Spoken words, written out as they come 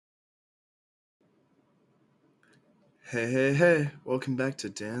Hey, welcome back to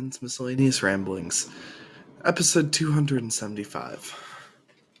Dan's Miscellaneous Ramblings, episode 275.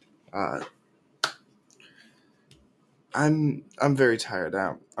 Uh, I'm very tired.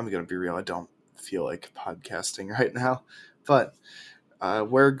 I'm gonna be real, I don't feel like podcasting right now, but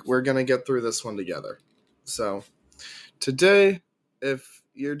we're gonna get through this one together. So, today, if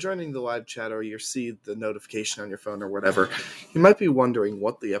you're joining the live chat or you see the notification on your phone or whatever, you might be wondering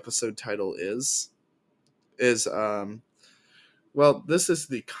what the episode title is. Well, this is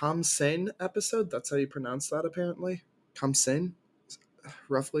the Cam Sành episode. That's how you pronounce that, apparently. Cam Sành,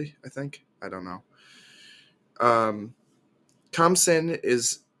 roughly, I think. I don't know. Cam Sành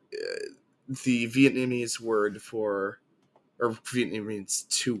is the Vietnamese word for, or Vietnamese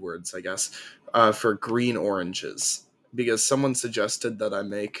two words, I guess, for green oranges. Because someone suggested that I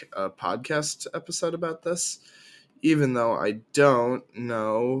make a podcast episode about this, even though I don't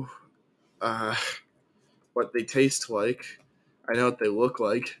know what they taste like. I know what they look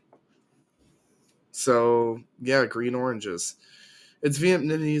like. So, yeah, green oranges. It's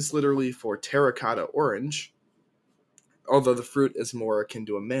Vietnamese literally for terracotta orange, although the fruit is more akin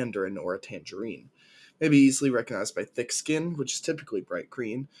to a mandarin or a tangerine. May be easily recognized by thick skin, which is typically bright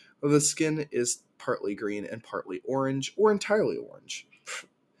green, though the skin is partly green and partly orange, or entirely orange.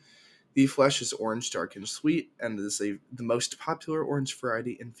 The flesh is orange, dark, and sweet, and is the most popular orange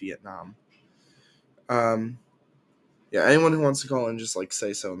variety in Vietnam. Yeah, anyone who wants to call in, just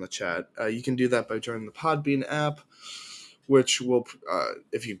say so in the chat. You can do that by joining the Podbean app, which will,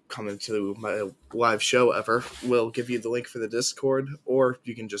 if you come into my live show ever, will give you the link for the Discord, or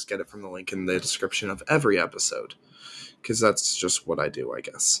you can just get it from the link in the description of every episode, because that's just what I do, I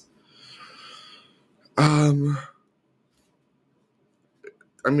guess. I'm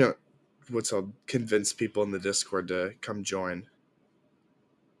gonna convince people in the Discord to come join.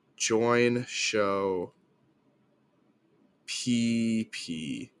 Join show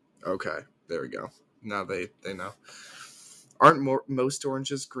PP. Okay, there we go. Now they know. Aren't most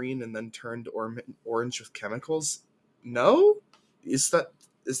oranges green and then turned orange with chemicals? No?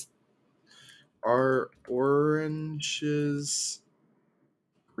 Are oranges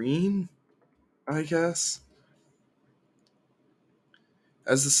green? I guess.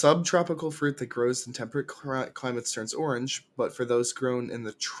 As the subtropical fruit that grows in temperate climates turns orange, but for those grown in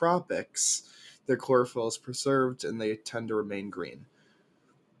the tropics, their chlorophyll is preserved and they tend to remain green.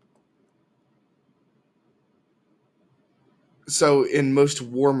 So in most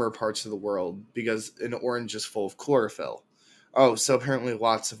warmer parts of the world, because an orange is full of chlorophyll. Oh, so apparently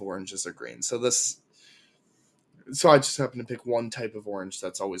lots of oranges are green. So I just happen to pick one type of orange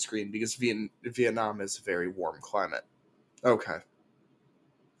that's always green, because Vietnam is a very warm climate. Okay.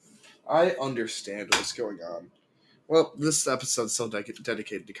 I understand what's going on. Well, this episode's still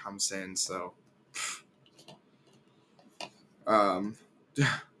dedicated to Cam Sành, so... Oh,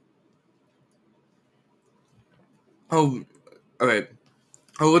 okay.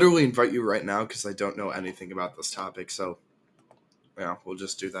 I'll literally invite you right now, because I don't know anything about this topic, so... Yeah, we'll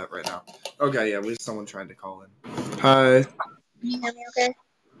just do that right now. Okay, yeah, we have someone trying to call in. Hi. Can you hear me okay?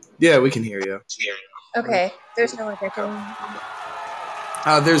 Yeah, we can hear you. Okay, there's no echoing.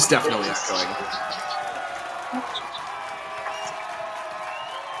 There's definitely echoing.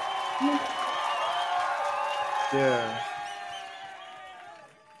 Yeah.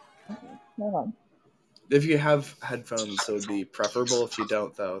 Hold on. If you have headphones, it would be preferable. If you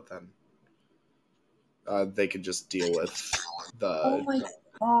don't, though, then they could just deal with the Oh my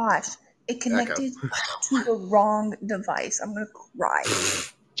gosh. It echo. connected to the wrong device. I'm gonna cry.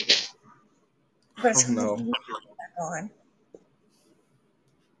 But it's no. on.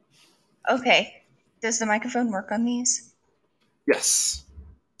 Okay. Does the microphone work on these? Yes.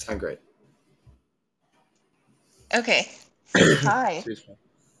 Sound great. Okay. Hi.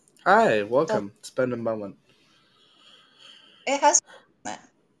 Hi, welcome. It's been a moment. It has.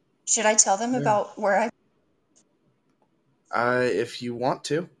 Should I tell them about where if you want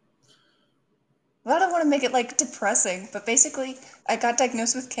to. Well, I don't want to make it depressing, but basically, I got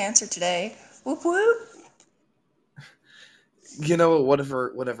diagnosed with cancer today. Whoop whoop. You know,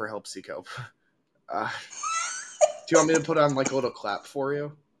 whatever helps you cope. Do you want me to put on a little clap for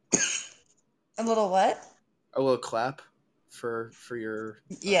you? A little what? A little clap for your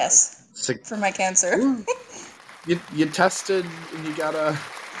yes, for my cancer. you tested and you got a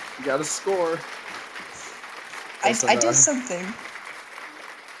score. I did something.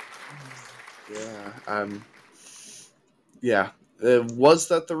 Yeah. Yeah. Was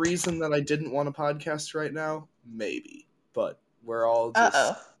that the reason that I didn't want a podcast right now? Maybe, but we're all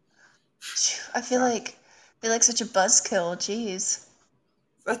just. I feel like such a buzzkill. Jeez.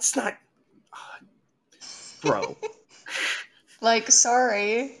 That's not, bro. Like,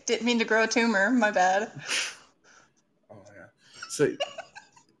 sorry, didn't mean to grow a tumor. My bad. Oh yeah. So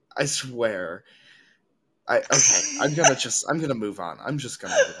I swear, okay. I'm gonna move on. I'm just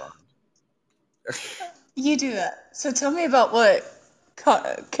gonna move on. You do that. So tell me about what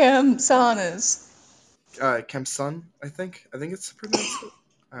Cam San is. Cam Sun, I think it's pronounced.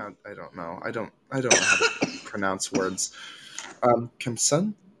 I don't know. I don't know how to pronounce words. Cam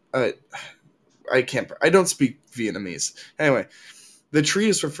Sun. Uh, I can't. I don't speak Vietnamese. Anyway, the tree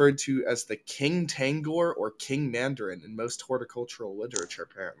is referred to as the King Tangor or King Mandarin in most horticultural literature,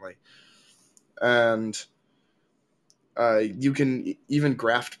 apparently. And you can even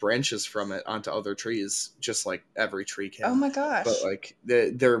graft branches from it onto other trees, just like every tree Oh can. my But gosh. like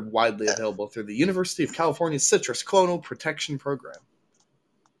they're widely available through the University of California Citrus Clonal Protection Program.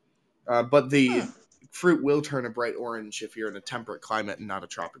 But Hmm. the fruit will turn a bright orange if you're in a temperate climate and not a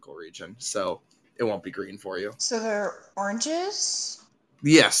tropical region, so it won't be green for you. So they're oranges?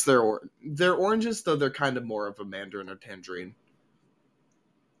 Yes, they're oranges, though they're kind of more of a mandarin or tangerine.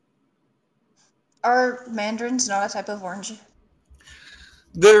 Are mandarins not a type of orange?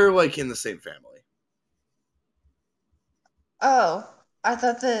 They're like in the same family. Oh, I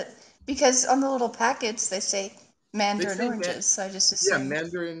thought that because on the little packets they say They mandarin say oranges, so I just yeah, assumed.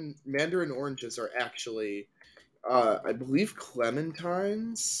 mandarin oranges are actually I believe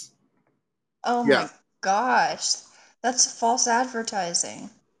clementines. Oh Yeah. my gosh. That's false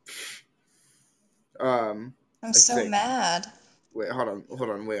advertising. Um I'm I so think. mad. Wait, hold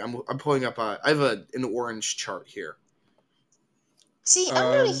on, wait. I'm pulling up I have an orange chart here. See,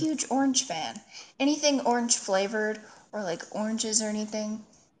 I'm not a Um huge orange fan. Anything orange flavored or like oranges or anything,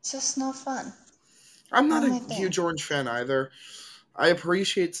 it's just not fun. I'm not Not a my thing. huge orange fan either. I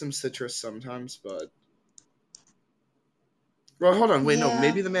appreciate some citrus sometimes, but well, hold on. Wait, no, Yeah.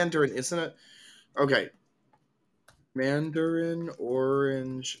 maybe the mandarin isn't it? Okay, mandarin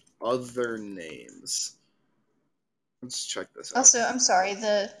orange other names. Let's check this out. Also, I'm sorry,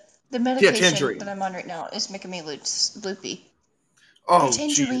 the Yeah, medication that tangerine. I'm on right now is making me loopy. They're Oh,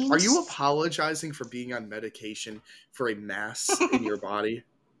 geez. Are you tangerines? apologizing for being on medication for a mass in your body?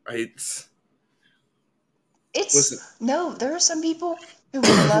 Right? It's Listen. no, there are some people who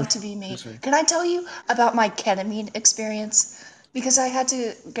would love to be me. Excuse me. Can I tell you about my ketamine experience? Because I had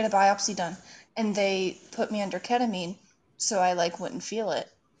to get a biopsy done and they put me under ketamine so I like wouldn't feel it.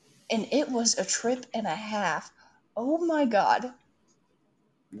 And it was a trip and a half. Oh my god.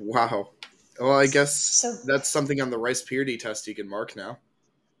 Wow. Well, I guess So, that's something on the rice purity test you can mark now.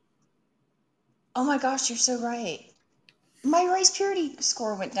 oh my gosh, you're so right. My rice purity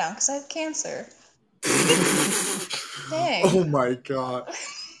score went down because I have cancer. Dang. Oh my god.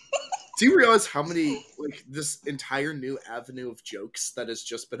 Do you realize how many like this entire new avenue of jokes that has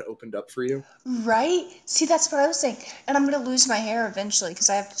just been opened up for you? Right? See, that's what I was saying. And I'm going to lose my hair eventually because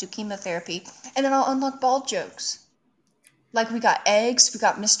I have to do chemotherapy. And then I'll unlock bald jokes. Like, we got eggs, we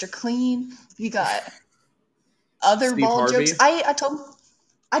got Mr. Clean, we got other Steve bald jokes. Harvey,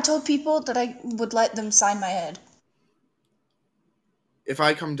 I told people that I would let them sign my head. if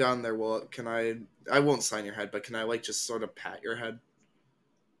I come down there, well, can I won't sign your head, but can I like just sort of pat your head?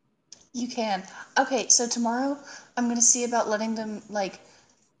 You can. Okay, so tomorrow I'm going to see about letting them, like,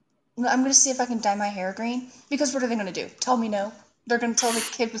 I'm going to see if I can dye my hair green. Because what are they going to do? Tell me no? They're going to tell the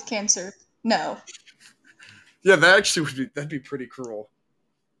kid with cancer no. Yeah, that actually that'd be pretty cruel.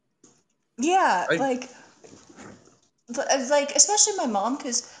 Yeah, I like especially my mom,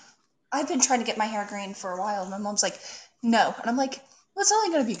 because I've been trying to get my hair green for a while. And my mom's like, no. And I'm like, well, it's only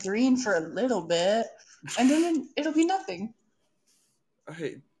going to be green for a little bit. And then it'll be nothing.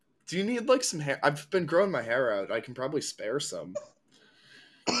 hey, do you need like some hair? I've been growing my hair out. I can probably spare some.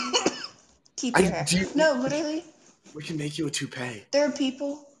 Keep I your hair. do. No, We can, literally, we can make you a toupee. there are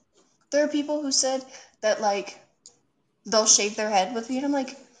people, there are people who said that, like, they'll shave their head with me. And I'm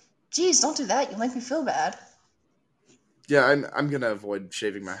like, geez, don't do that. You'll make me feel bad. Yeah, I'm gonna avoid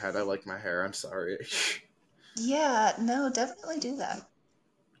shaving my head. I like my hair. I'm sorry. Yeah, no, definitely do that.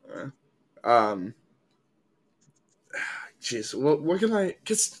 um, jeez, what can I?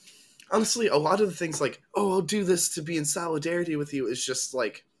 Because honestly, a lot of the things like, oh, I'll do this to be in solidarity with you is just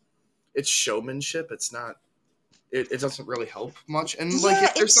like it's showmanship. It's not. It doesn't really help much. And like, Yeah,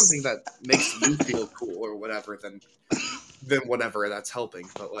 if there's something it's. that makes you feel cool or whatever, then whatever, that's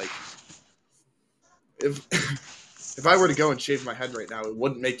helping. But like, if if I were to go and shave my head right now, it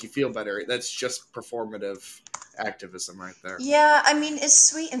wouldn't make you feel better. That's just performative activism right there. Yeah, I mean, it's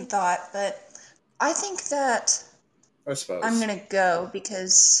sweet in thought, but I think that I I'm suppose. gonna go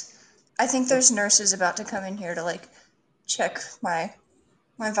because I think there's nurses about to come in here to like check my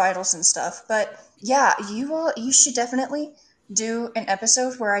vitals and stuff. But yeah, you should definitely. do an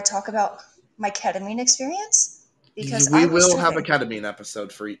episode where I talk about my ketamine experience because We I was will have a tripping. ketamine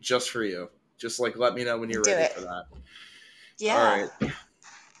episode just for you. Just like let me know when you're Do ready it. for that. All Yeah. right.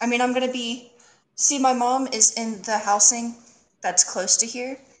 I mean, I'm gonna be. See, my mom is in the housing that's close to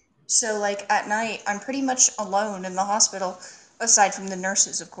here. So, like, at night, I'm pretty much alone in the hospital, aside from the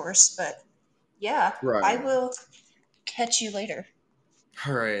nurses, of course. But yeah, I Right. will catch you later.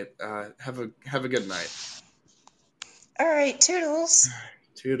 All right. Have a good night. All right, toodles.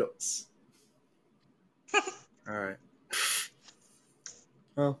 Toodles. All right.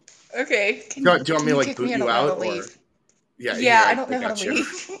 Well, Okay, do you want me can to you like kick boot me? I you don't know how out to or leave. yeah? Yeah, Here, I I, don't I know how to got you.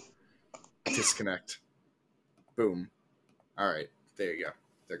 leave. Disconnect. Boom. All right. There you go.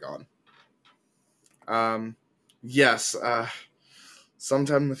 They're gone. Yes.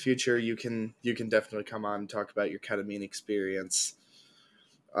 Sometime in the future, you can definitely come on and talk about your ketamine experience.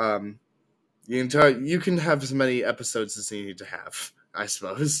 Um, you can have as many episodes as you need to have, I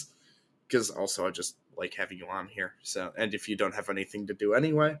suppose. Because also I just like having you on here. So, and if you don't have anything to do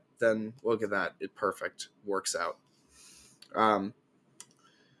anyway, then look at that. It perfect works out. Um,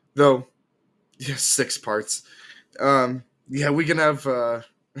 though, yeah, 6 parts. Yeah, we can have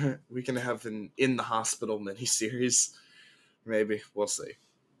we can have an in the hospital miniseries. Maybe we'll see.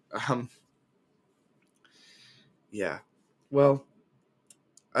 Um, yeah. Well,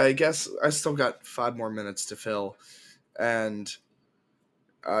 I guess I still got 5 more minutes to fill, and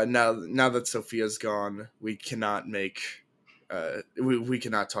now that Sophia's gone, we cannot make we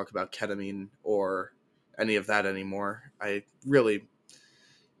cannot talk about ketamine or any of that anymore. I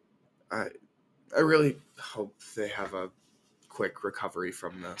I really hope they have a quick recovery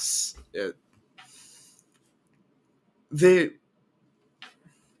from this. They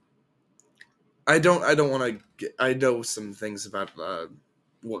I don't want to. I know some things about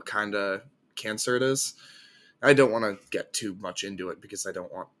what kind of cancer it is. I don't want to get too much into it because I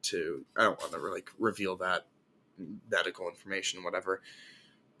don't want to. I don't want to like reveal that medical information, whatever.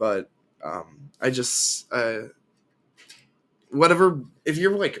 But I just whatever. If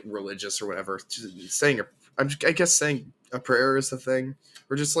you're like religious or whatever, just saying I guess saying a prayer is the thing,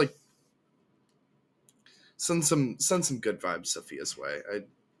 or just like send some good vibes Sophia's way.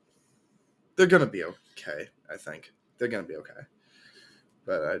 They're gonna be okay. I think they're gonna be okay.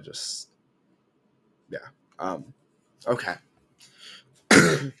 But I just yeah. Okay.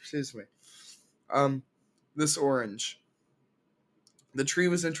 Excuse me. Um, this orange. The tree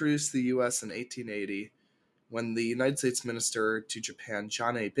was introduced to the U.S. in 1880 when the United States Minister to Japan,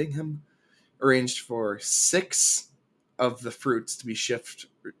 John A. Bingham, arranged for 6 of the fruits to be shipped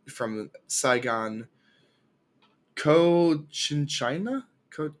from Saigon, Cochinchina?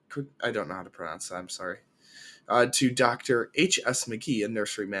 I don't know how to pronounce that, I'm sorry. To Dr. H.S. McGee, a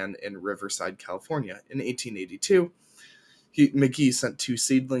nurseryman in Riverside, California. In 1882, McGee sent 2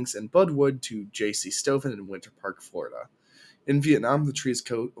 seedlings in budwood to J.C. Stoven in Winter Park, Florida. In Vietnam, the tree is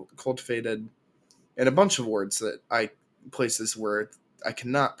cultivated in a bunch of words places where I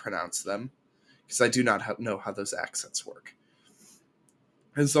cannot pronounce them because I do not know how those accents work.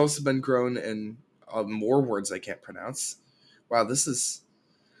 It has also been grown in more words I can't pronounce. Wow, this is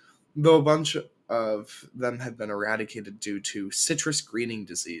though a bunch of them have been eradicated due to citrus greening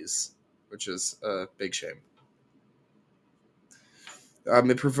disease, which is a big shame.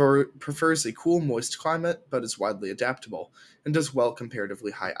 It prefers a cool, moist climate, but is widely adaptable and does well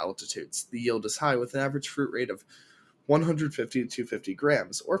comparatively high altitudes. The yield is high with an average fruit rate of 150 to 250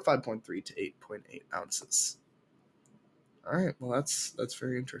 grams, or 5.3 to 8.8 ounces. All right, well that's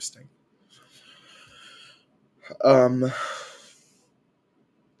very interesting. Um,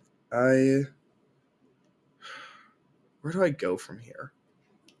 I where do I go from here?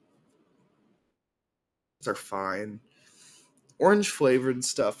 These are fine. Orange flavored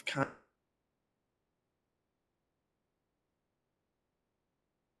stuff kind